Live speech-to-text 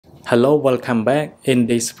Hello, welcome back. In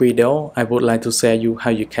this video, I would like to share you how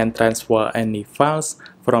you can transfer any files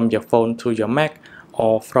from your phone to your Mac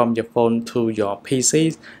or from your phone to your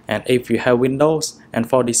PC. And if you have Windows, and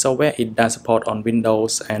for this software, it does support on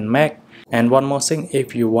Windows and Mac. And one more thing,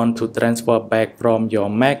 if you want to transfer back from your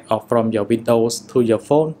Mac or from your Windows to your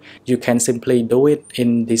phone, you can simply do it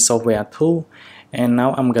in this software too. And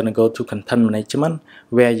now I'm gonna go to content management,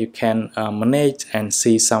 where you can manage and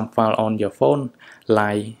see some file on your phone.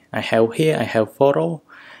 Like I have here, I have photo,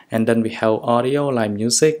 and then we have audio like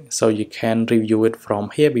music, so you can review it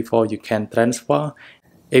from here before you can transfer.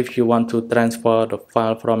 If you want to transfer the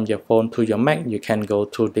file from your phone to your Mac, you can go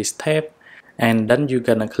to this tab, and then you're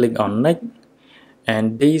gonna click on next.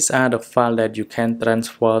 And these are the files that you can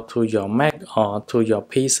transfer to your Mac or to your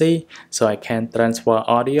PC. So I can transfer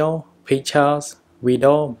audio, pictures,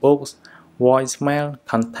 video, books, voicemail,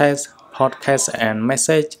 contacts, podcast, and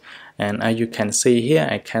message. And as you can see here,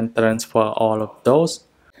 I can transfer all of those.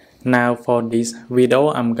 Now for this video,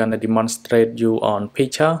 I'm gonna demonstrate you on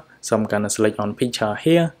picture. So I'm gonna select on picture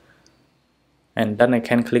here, and then I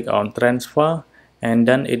can click on transfer, and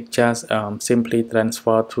then it just simply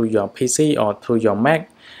transfer to your PC or to your Mac,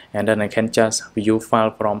 and then I can just view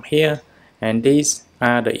file from here. And these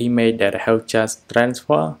are the image that I have just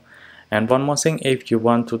transfer. And one more thing, if you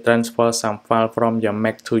want to transfer some file from your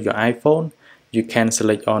Mac to your iPhone, you can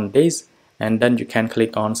select on this, and then you can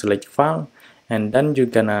click on select file, and then you're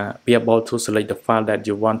gonna be able to select the file that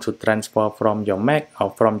you want to transfer from your Mac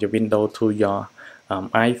or from your Windows to your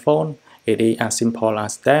iPhone. It is as simple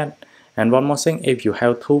as that. And one more thing, if you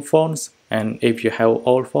have two phones, and if you have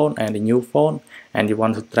old phone and the new phone, and you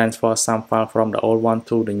want to transfer some file from the old one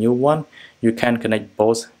to the new one, you can connect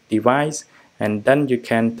both devices, and then you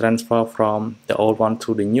can transfer from the old one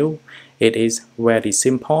to the new. It is very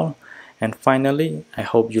simple. And finally, I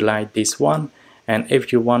hope you like this one. And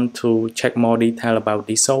if you want to check more detail about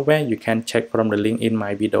this software, you can check from the link in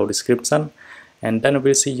my video description. And then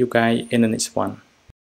we'll see you guys in the next one.